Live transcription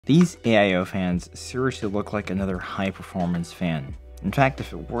These AIO fans seriously look like another high-performance fan. In fact,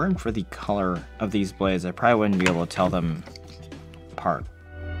 if it weren't for the color of these blades, I probably wouldn't be able to tell them apart.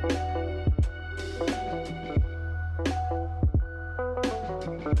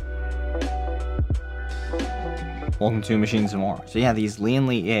 Welcome to Machines and More. So yeah, these Lian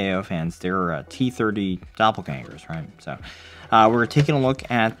Li AIO fans, they're T30 doppelgangers, right? So we're taking a look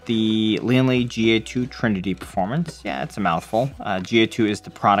at the Lian Li II Trinity Performance. Yeah, it's a mouthful. GA2 is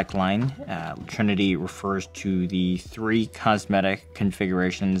the product line. Trinity refers to the 3 cosmetic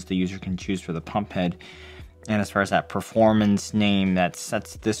configurations the user can choose for the pump head. And as far as that performance name, that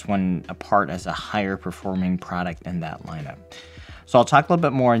sets this one apart as a higher performing product in that lineup. So I'll talk a little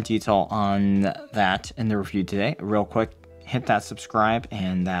bit more in detail on that in the review today. Real quick, hit that subscribe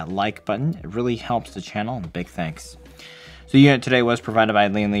and that like button. It really helps the channel, and big thanks. So the unit today was provided by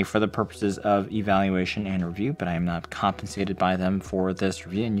Lian Li for the purposes of evaluation and review, but I am not compensated by them for this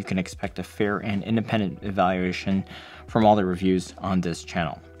review, and you can expect a fair and independent evaluation from all the reviews on this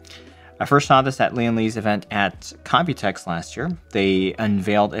channel. I first saw this at Lian Li's event at Computex last year. They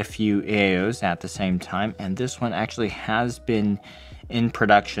unveiled a few AIOs at the same time, and this one actually has been in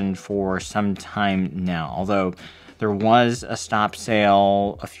production for some time now, although there was a stop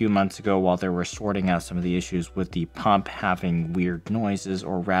sale a few months ago while they were sorting out some of the issues with the pump having weird noises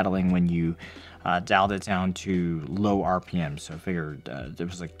or rattling when you dialed it down to low RPM. So I figured it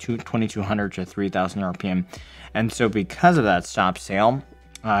was like 2200 to 3000 RPM. And so because of that stop sale,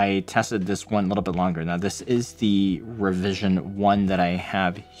 I tested this one a little bit longer. Now this is the revision 1 that I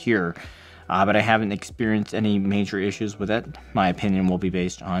have here, but I haven't experienced any major issues with it. My opinion will be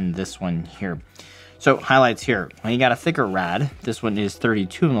based on this one here. So highlights here. When you got a thicker rad, this one is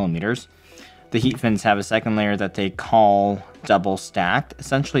 32 millimeters. The heat fins have a second layer that they call double stacked.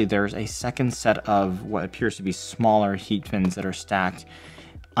 Essentially, there's a second set of what appears to be smaller heat fins that are stacked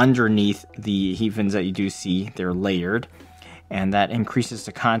underneath the heat fins that you do see. They're layered, and that increases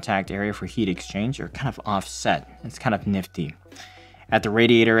the contact area for heat exchange. They're kind of offset. It's kind of nifty. At the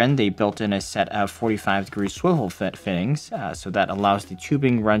radiator end, they built in a set of 45-degree swivel fittings, so that allows the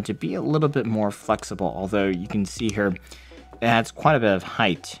tubing run to be a little bit more flexible, although you can see here it adds quite a bit of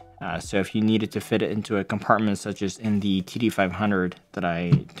height. So if you needed to fit it into a compartment such as in the TD500 that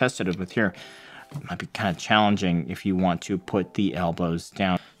I tested it with here, it might be kind of challenging if you want to put the elbows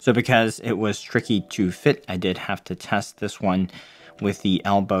down. So because it was tricky to fit, I did have to test this one with the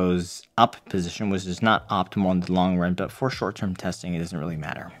elbows up position, which is not optimal in the long run, but for short-term testing, it doesn't really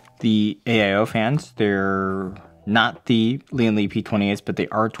matter. The AIO fans, they're not the Lian Li P28s, but they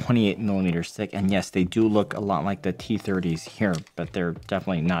are 28 millimeters thick, and yes, they do look a lot like the T30s here, but they're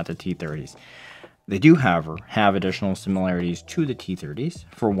definitely not the T30s. They do, however, have additional similarities to the T30s.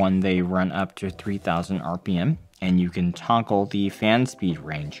 For one, they run up to 3000 RPM, and you can toggle the fan speed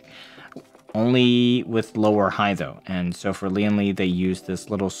range. Only with lower high though, and so for Lian Li they use this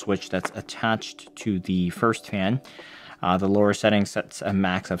little switch that's attached to the first fan. The lower setting sets a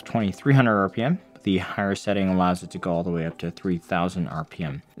max of 2300 RPM. The higher setting allows it to go all the way up to 3000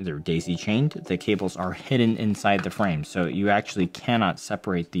 RPM. They're daisy chained. The cables are hidden inside the frame, so you actually cannot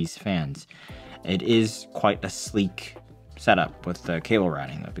separate these fans. It is quite a sleek setup with the cable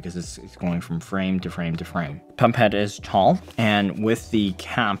routing though, because it's going from frame to frame to frame. Pump head is tall, and with the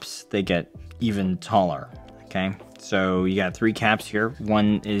caps they get even taller. Okay, so you got 3 caps here.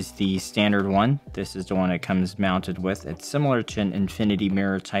 One is the standard one. This is the one it comes mounted with. It's similar to an infinity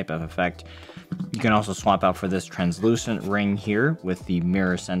mirror type of effect. You can also swap out for this translucent ring here with the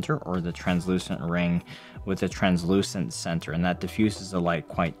mirror center, or the translucent ring with the translucent center, and that diffuses the light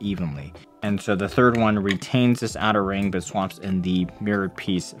quite evenly. And so the third one retains this outer ring but swaps in the mirrored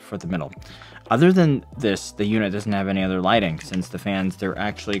piece for the middle. Other than this, the unit doesn't have any other lighting, since the fans, they're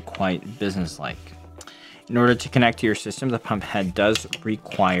actually quite businesslike. In order to connect to your system, the pump head does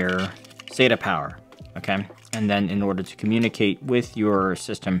require SATA power, okay? And then in order to communicate with your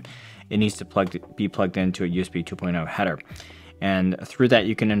system, it needs to be plugged into a USB 2.0 header. And through that,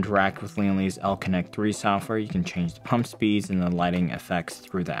 you can interact with Lian Li's L-Connect 3 software. You can change the pump speeds and the lighting effects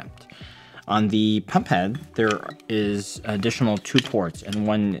through that. On the pump head, there is additional 2 ports, and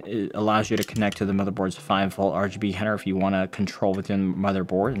one allows you to connect to the motherboard's 5-volt RGB header if you want to control within the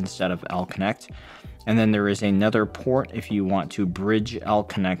motherboard instead of L-Connect. And then there is another port if you want to bridge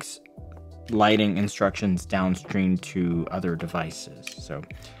L-Connect's lighting instructions downstream to other devices. So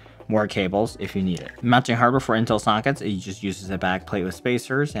more cables if you need it. Mounting hardware for Intel sockets, it just uses a back plate with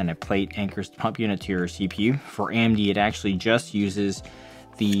spacers, and a plate anchors the pump unit to your CPU. For AMD, it actually just uses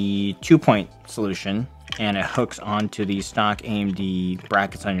the 2-point solution, and it hooks onto the stock AMD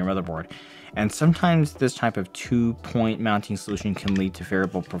brackets on your motherboard. And sometimes this type of 2-point mounting solution can lead to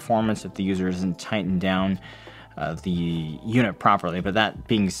variable performance if the user isn't tightened down the unit properly. But that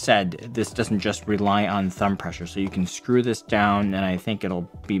being said, this doesn't just rely on thumb pressure, so you can screw this down and I think it'll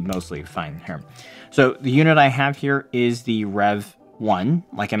be mostly fine here. So the unit I have here is the Rev 1.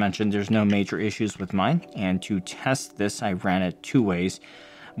 Like I mentioned, there's no major issues with mine, and to test this I ran it two ways.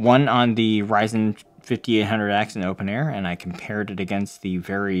 One on the Ryzen 5800X in open air, and I compared it against the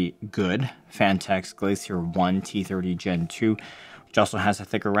very good Fantex Glacier 1 T30 Gen 2, which also has a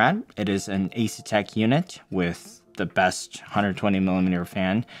thicker rad. It is an AIOs unit with the best 120mm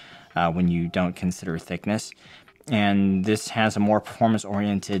fan when you don't consider thickness. And this has a more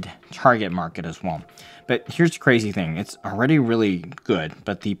performance-oriented target market as well. But here's the crazy thing. It's already really good,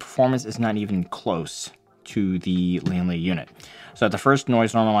 but the performance is not even close to the Lian Li unit. So at the first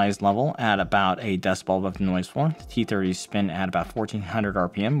noise normalized level, at about a decibel above the noise floor, the T30s spin at about 1400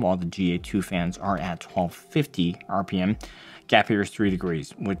 RPM, while the GA2 fans are at 1250 RPM. Gap here is 3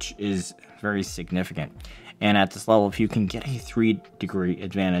 degrees, which is very significant. And at this level, if you can get a 3-degree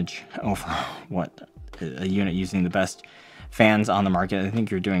advantage over what a unit using the best fans on the market, I think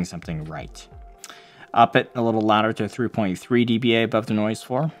you're doing something right. Up it a little louder to 3.3 dBA above the noise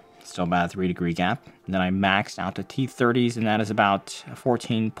floor, still about a 3-degree gap. And then I maxed out the T30s, and that is about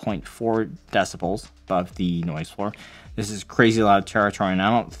 14.4 decibels above the noise floor. This is crazy loud territory, and I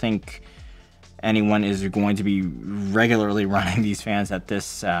don't think anyone is going to be regularly running these fans at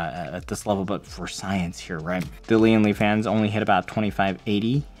this level, but for science here, right? The Lian Li fans only hit about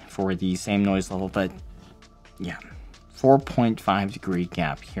 2580 for the same noise level, but yeah, 4.5 degree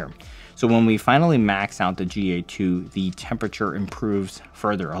gap here. So when we finally max out the GA2, the temperature improves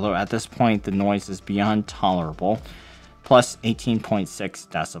further, although at this point the noise is beyond tolerable, plus 18.6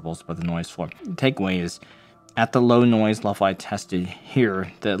 decibels above the noise floor. The takeaway is, at the low noise level I tested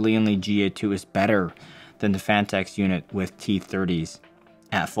here, the Lian Li GA2 is better than the Fantex unit with T30s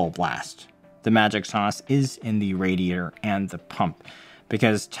at full blast. The magic sauce is in the radiator and the pump,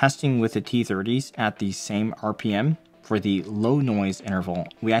 because testing with the T30s at the same RPM for the low noise interval,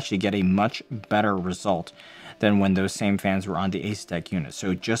 we actually get a much better result than when those same fans were on the AIOs unit.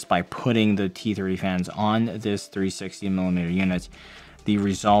 So just by putting the T30 fans on this 360mm unit, the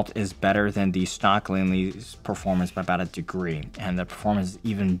result is better than the stock Lian Li's performance by about a degree, and the performance is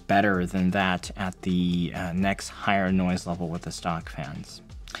even better than that at the next higher noise level with the stock fans.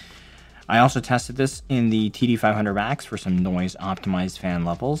 I also tested this in the TD500 Max for some noise optimized fan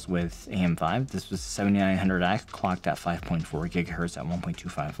levels with AM5. This was 7900X clocked at 5.4 GHz at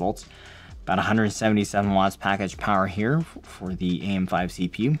 1.25 volts. About 177 watts package power here for the AM5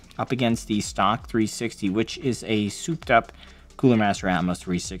 CPU, up against the stock 360, which is a souped up Cooler Master Atmos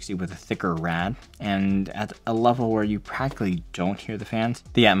 360 with a thicker rad, and at a level where you practically don't hear the fans,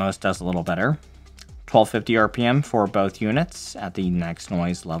 the Atmos does a little better. 1250 RPM for both units at the next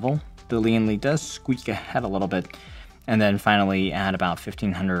noise level. The Lian Li does squeak ahead a little bit, and then finally at about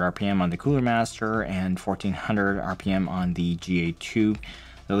 1500 RPM on the Cooler Master and 1400 RPM on the GA2.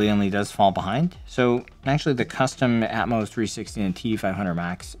 The Lian Li does fall behind, so actually the custom Atmos 360 and TD500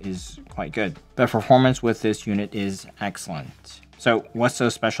 Max is quite good. The performance with this unit is excellent. So what's so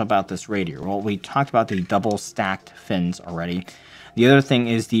special about this radiator? Well, we talked about the double stacked fins already. The other thing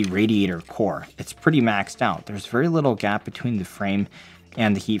is the radiator core. It's pretty maxed out. There's very little gap between the frame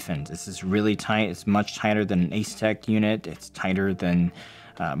and the heat fins. This is really tight. It's much tighter than an AIOs unit. It's tighter than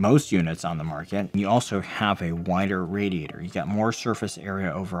most units on the market. You also have a wider radiator. You got more surface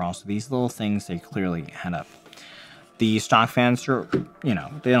area overall. So these little things, they clearly add up. The stock fans are,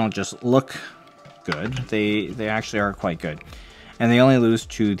 they don't just look good. They actually are quite good. And they only lose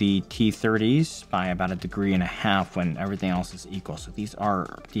to the T30s by about 1.5 degrees when everything else is equal. So these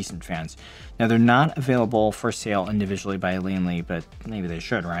are decent fans. Now they're not available for sale individually by Lian Li, but maybe they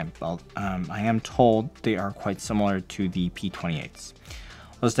should, right? Well, I am told they are quite similar to the P28s.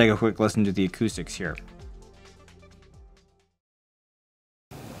 Let's take a quick listen to the acoustics here.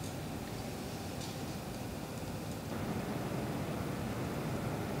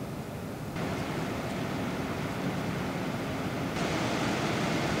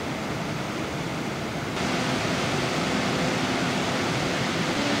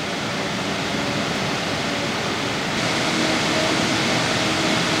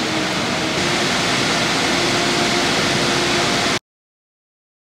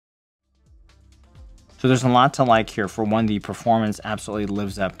 So there's a lot to like here. For one, the performance absolutely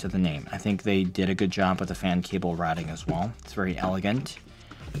lives up to the name. I think they did a good job with the fan cable routing as well. It's very elegant.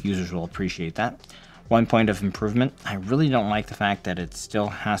 Users will appreciate that. One point of improvement, I really don't like the fact that it still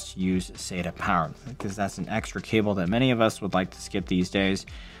has to use SATA power, because that's an extra cable that many of us would like to skip these days.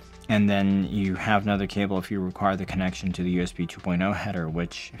 And then you have another cable if you require the connection to the USB 2.0 header,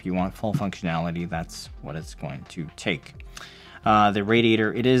 which if you want full functionality, that's what it's going to take. The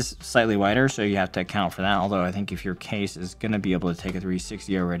radiator, it is slightly wider, so you have to account for that. Although I think if your case is going to be able to take a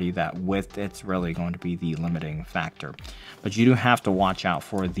 360 already, that width, it's really going to be the limiting factor. But you do have to watch out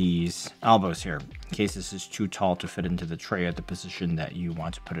for these elbows here, in case this is too tall to fit into the tray at the position that you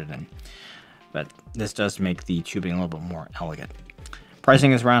want to put it in. But this does make the tubing a little bit more elegant.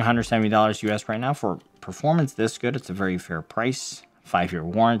 Pricing is around $170 US right now. For performance this good, it's a very fair price. 5-year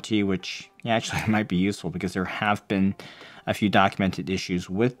warranty, which actually might be useful because there have been a few documented issues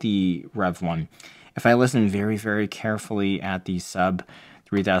with the Rev 1. If I listen very, very carefully at the sub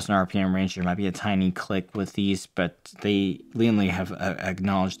 3000 RPM range, there might be a tiny click with these, but Lian Li have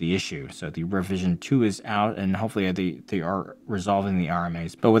acknowledged the issue. So the revision 2 is out, and hopefully they are resolving the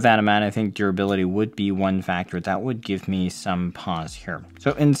RMAs. But with that in mind, I think durability would be one factor that would give me some pause here.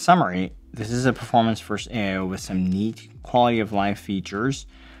 So in summary, this is a performance first AIO with some neat quality of life features,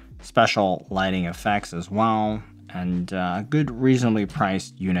 special lighting effects as well, and a good reasonably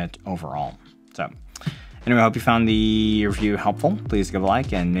priced unit overall. So anyway, I hope you found the review helpful. Please give a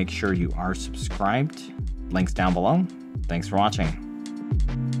like and make sure you are subscribed. Links down below. Thanks for watching.